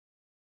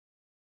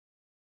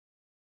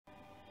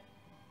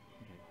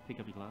pick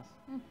up your glass.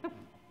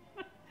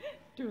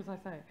 Do as I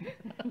say.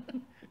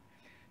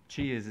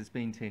 Cheers, it's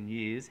been 10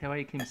 years. How are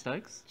you, Kim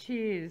Stokes?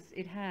 Cheers,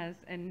 it has,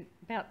 and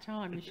about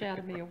time you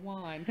shouted me a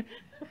wine.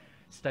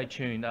 Stay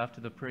tuned. After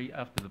the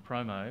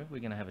promo, we're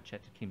going to have a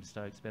chat to Kim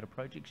Stokes about a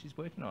project she's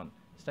working on.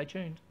 Stay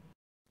tuned.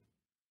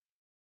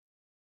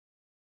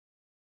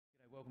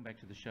 G'day, welcome back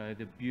to the show.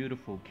 The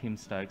beautiful Kim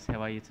Stokes. How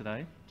are you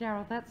today?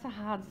 Daryl, that's a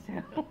hard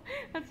sell.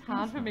 That's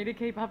hard for me to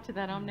keep up to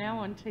that. I'm now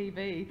on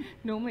TV.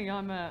 Normally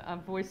I'm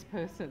a voice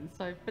person,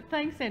 so, but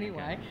thanks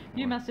anyway. Okay,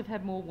 you must have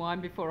had more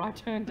wine before I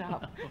turned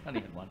up. I've only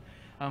had one.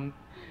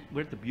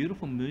 We're at the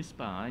beautiful Moose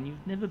Bar, and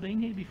you've never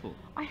been here before.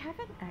 I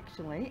haven't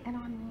actually, and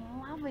I'm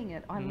loving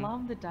it. I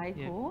love the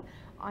decor. Yeah.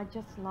 I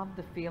just love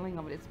the feeling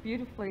of it. It's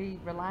beautifully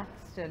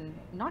relaxed and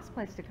nice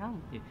place to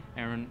come. Yeah,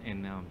 Aaron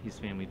and his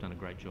family have done a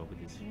great job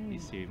with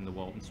this here in the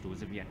Walton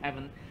stores. If you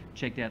haven't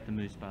checked out the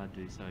Moose Bar,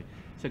 do so.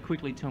 So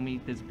quickly, tell me,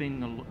 there's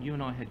been you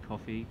and I had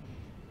coffee.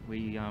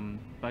 We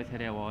both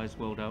had our eyes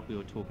welled up. We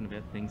were talking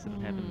about things that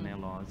have happened in our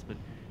lives, but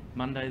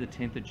Monday the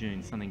 10th of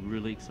June, something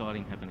really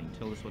exciting happening.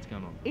 Tell us what's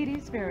going on. It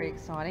is very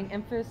exciting,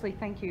 and firstly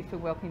thank you for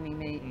welcoming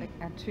me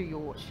to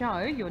your show,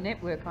 your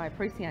network. I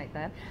appreciate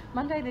that.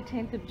 Monday the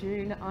 10th of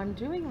June, I'm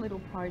doing a little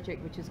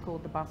project which is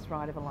called the Bus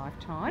Ride of a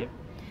Lifetime. Yep.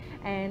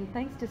 And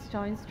thanks to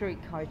Stone Street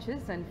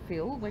Coaches and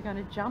Phil, we're going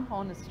to jump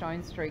on a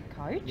Stone Street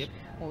coach. Yep.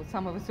 Or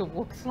some of us will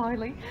walk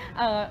slowly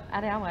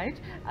at our age,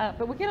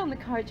 but we'll get on the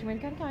coach and we're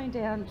going to go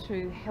down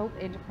to Help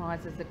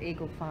Enterprises at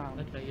Eagle Farm.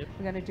 Okay, yep.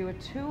 We're going to do a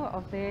tour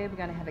of there. We're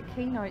going to have a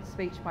keynote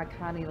speech by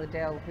Carney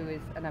Liddell, who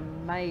is an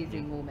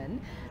amazing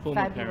woman.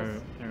 Former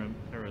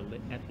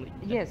para-athlete.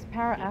 Yes,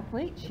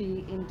 para-athlete,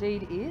 she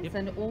indeed is,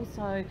 and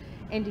also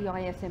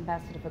NDIS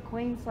Ambassador for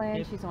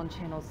Queensland. She's on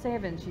Channel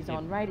 7, she's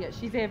on radio,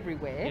 she's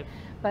everywhere,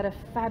 but a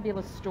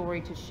fabulous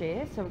story to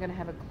share. So we're going to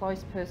have a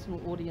close personal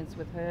audience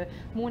with her,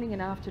 morning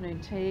and afternoon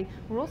tea.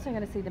 We're also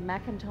going to see the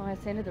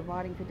McIntyre Centre, the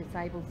Riding for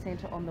Disabled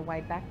Centre, on the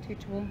way back to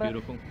Toowoomba.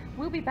 Beautiful.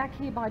 We'll be back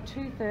here by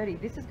 2:30.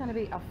 This is going to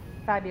be a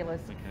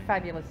fabulous,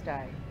 fabulous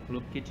day.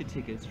 Look, get your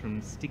tickets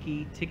from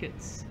Sticky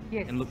Tickets.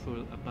 Yes. And look for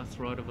a bus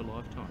ride of a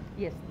lifetime.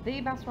 Yes, the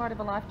bus ride of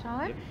a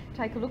lifetime. Yep.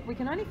 Take a look. We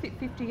can only fit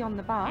 50 on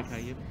the bus.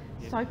 Okay, yep.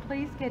 So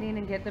please get in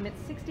and get them.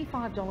 It's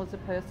 $65 a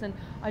person.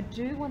 I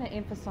do want to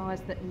emphasise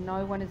that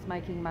no one is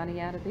making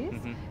money out of this.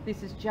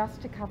 This is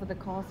just to cover the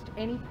cost.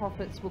 Any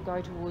profits will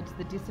go towards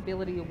the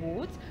Disability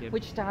Awards,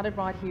 which started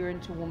right here in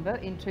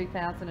Toowoomba in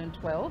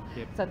 2012.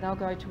 So they'll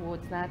go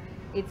towards that.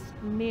 It's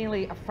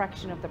merely a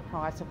fraction of the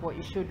price of what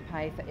you should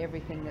pay for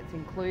everything that's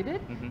included.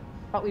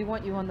 But we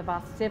want you on the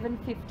bus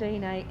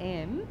 7:15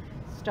 a.m.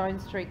 Stone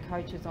Street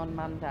Coaches on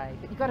Monday.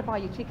 But you've got to buy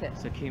your ticket.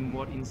 So Kim,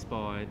 what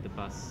inspired the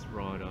bus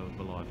ride of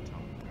a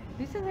lifetime?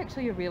 This is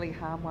actually a really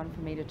hard one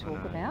for me to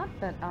talk about,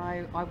 but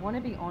I want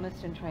to be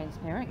honest and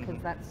transparent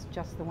because that's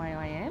just the way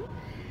I am.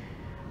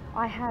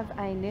 I have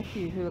a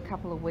nephew who a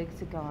couple of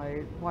weeks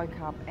ago woke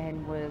up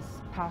and was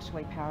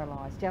partially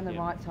paralysed. Down the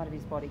right side of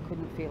his body,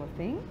 couldn't feel a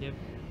thing.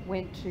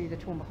 Went to the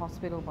Toowoomba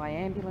Hospital by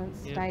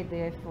ambulance, stayed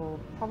there for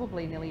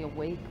probably nearly a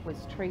week,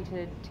 was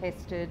treated,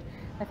 tested.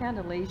 They found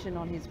a lesion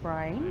on his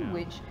brain,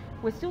 which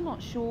we're still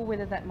not sure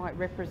whether that might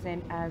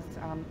represent as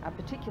a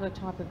particular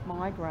type of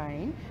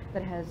migraine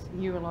that has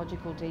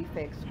neurological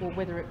defects or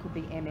whether it could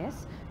be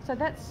MS. So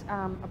that's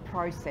a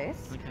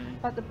process.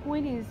 But the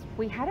point is,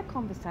 we had a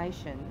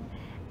conversation,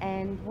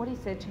 and what he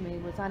said to me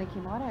was, "Auntie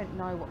Kim, I don't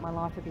know what my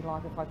life would be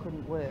like if I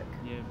couldn't work."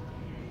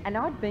 And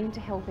I'd been to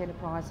Help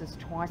Enterprises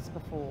twice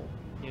before.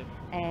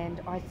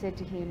 And I said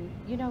to him,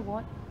 you know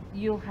what,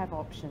 you'll have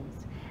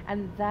options.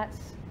 And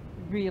that's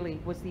really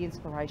was the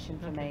inspiration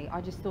for me. I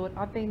just thought,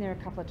 I've been there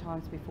a couple of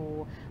times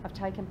before. I've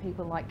taken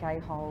people like Gay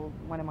Hole,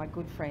 one of my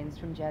good friends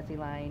from Jazzy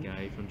Lane.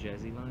 Gay from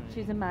Jazzy Lane.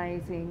 She's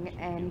amazing,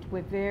 and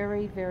we're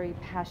very, very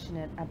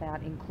passionate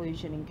about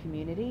inclusion in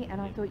community. And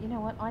I thought, you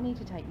know what, I need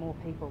to take more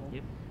people.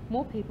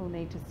 More people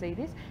need to see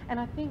this. And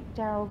I think,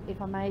 Daryl,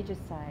 if I may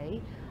just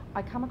say,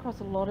 I come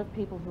across a lot of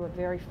people who are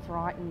very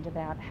frightened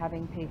about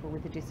having people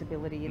with a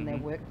disability in their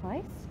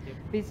workplace.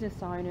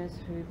 Business owners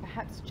who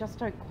perhaps just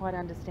don't quite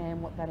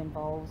understand what that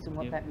involves and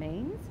what that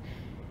means.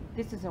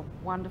 This is a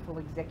wonderful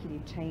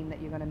executive team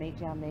that you're going to meet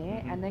down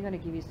there, and they're going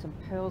to give you some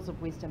pearls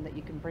of wisdom that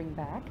you can bring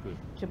back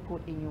to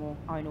put in your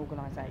own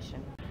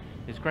organisation.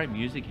 There's great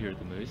music here at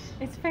the Moose.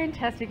 It's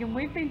fantastic, and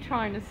we've been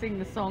trying to sing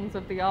the songs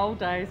of the old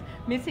days,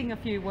 missing a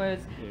few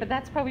words, but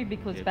that's probably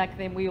because back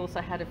then we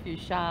also had a few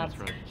shards.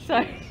 That's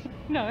right. So,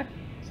 no.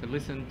 So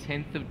listen,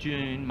 10th of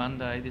June,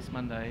 Monday, this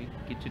Monday,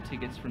 get your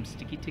tickets from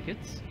Sticky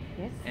Tickets.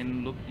 Yes.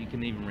 And look, you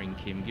can even ring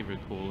Kim, give her a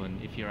call,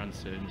 and if you're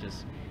uncertain,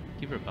 just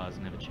give her a buzz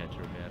and have a chat to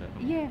her about it.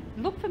 Yeah,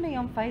 look for me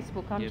on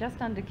Facebook. I'm just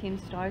under Kim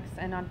Stokes,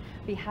 and I'd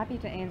be happy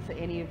to answer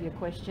any of your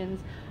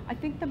questions. I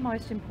think the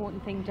most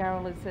important thing,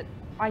 Daryl, is that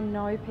I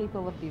know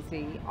people are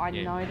busy. I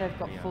know they've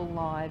got full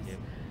lives.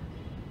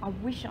 I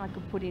wish I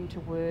could put into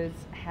words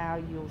how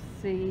you'll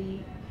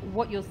see,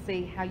 what you'll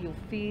see, how you'll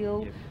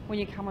feel when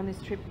you come on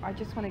this trip. I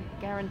just want to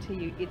guarantee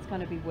you it's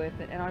going to be worth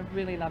it, and I'd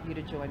really love you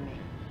to join me.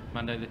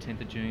 Monday the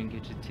 10th of June,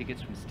 get your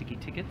tickets from Sticky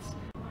Tickets.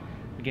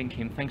 Again,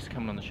 Kim, thanks for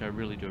coming on the show.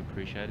 Really do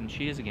appreciate it. And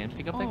cheers again.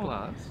 Pick up that Oh.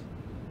 glass.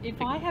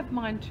 If I have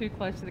mine too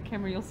close to the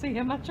camera, you'll see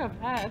how much I've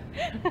had.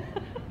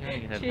 You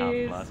only had half a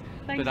Cheers. glass.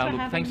 Thanks But for look,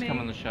 having thanks me. for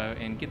coming on the show,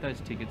 and get those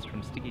tickets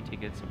from Sticky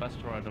Tickets, a bus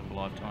ride of a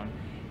lifetime,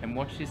 and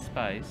watch this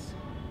space.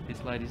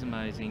 This lady's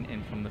amazing,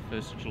 and from the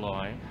 1st of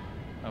July,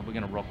 we're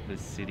going to rock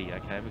this city,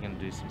 okay? We're going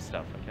to do some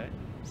stuff, okay?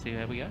 See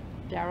how we go?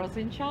 Daryl's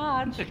in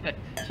charge. Okay.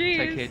 Cheers.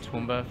 Take care,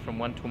 Toowoomba, from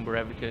one Toowoomba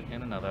advocate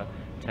and another.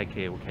 Take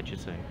care. We'll catch you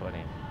soon. Bye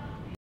now.